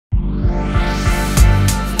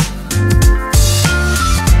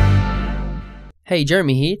Hey,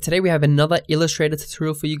 Jeremy here. Today we have another Illustrator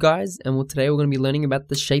tutorial for you guys, and today we're going to be learning about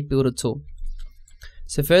the Shape Builder tool.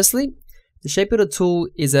 So firstly, the Shape Builder tool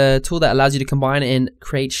is a tool that allows you to combine and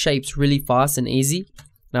create shapes really fast and easy,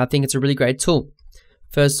 and I think it's a really great tool.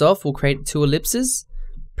 First off, we'll create two ellipses.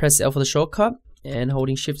 Press L for the shortcut, and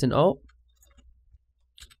holding Shift and Alt,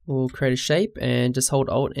 we'll create a shape, and just hold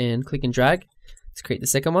Alt and click and drag to create the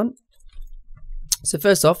second one. So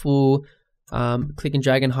first off, we'll click and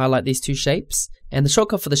drag and highlight these two shapes, and the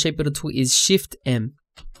shortcut for the Shape Builder tool is Shift M.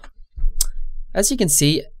 As you can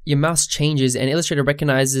see, your mouse changes and Illustrator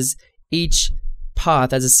recognizes each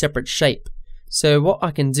path as a separate shape. So what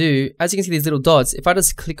I can do, as you can see these little dots, if I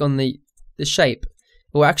just click on the shape,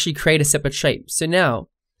 it will actually create a separate shape. So now,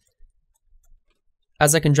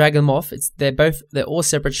 as I can drag them off, they're all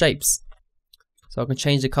separate shapes. So I can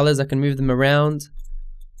change the colors, I can move them around,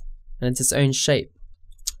 and it's its own shape.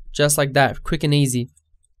 Just like that, quick and easy.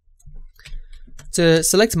 To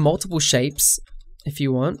select multiple shapes, if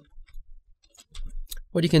you want,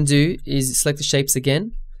 what you can do is select the shapes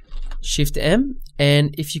again, Shift M,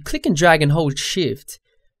 and if you click and drag and hold Shift,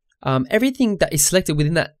 everything that is selected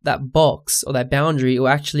within that box or that boundary will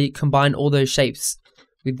actually combine all those shapes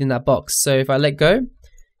within that box. So if I let go,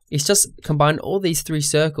 it's just combined all these three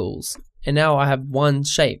circles, and now I have one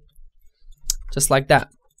shape, just like that.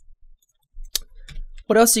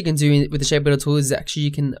 What else you can do with the Shape Builder tool is actually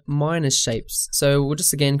you can minus shapes. So we'll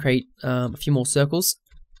just again create a few more circles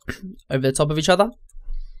over the top of each other,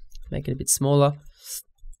 make it a bit smaller.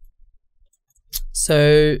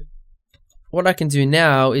 So what I can do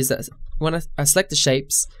now is that when I select the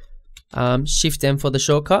shapes, Shift M for the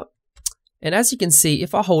shortcut, and as you can see,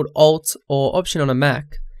 if I hold Alt or Option on a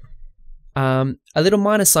Mac, a little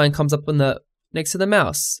minus sign comes up on next to the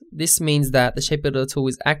mouse. This means that the Shape Builder tool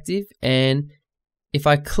is active, and if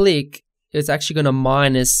I click, it's actually going to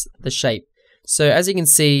minus the shape. So as you can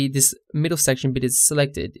see, this middle section bit is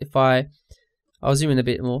selected. I'll zoom in a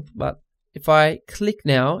bit more, but if I click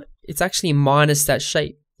now, it's actually minus that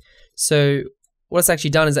shape. So what it's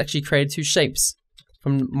actually done is actually created two shapes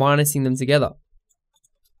from minusing them together,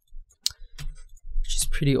 which is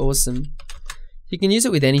pretty awesome. You can use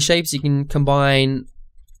it with any shapes. You can combine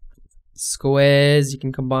squares, you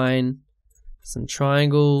can combine some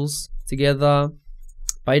triangles together.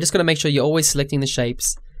 But you just got to make sure you're always selecting the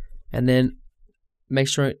shapes, and then make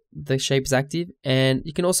sure the shape is active. And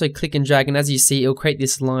you can also click and drag, and as you see, it'll create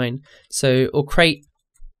this line. So it'll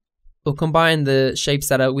combine the shapes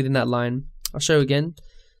that are within that line. I'll show you again.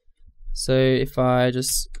 So if I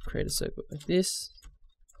just create a circle like this,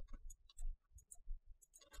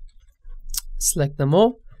 select them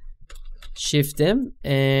all, Shift them,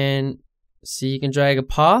 and so you can drag a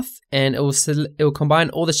path, and it will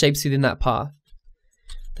combine all the shapes within that path.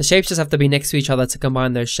 The shapes just have to be next to each other to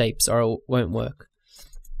combine those shapes, or it won't work.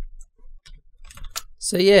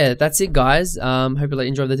 So yeah, that's it guys. Hope you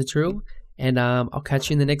enjoyed the tutorial, and I'll catch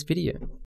you in the next video.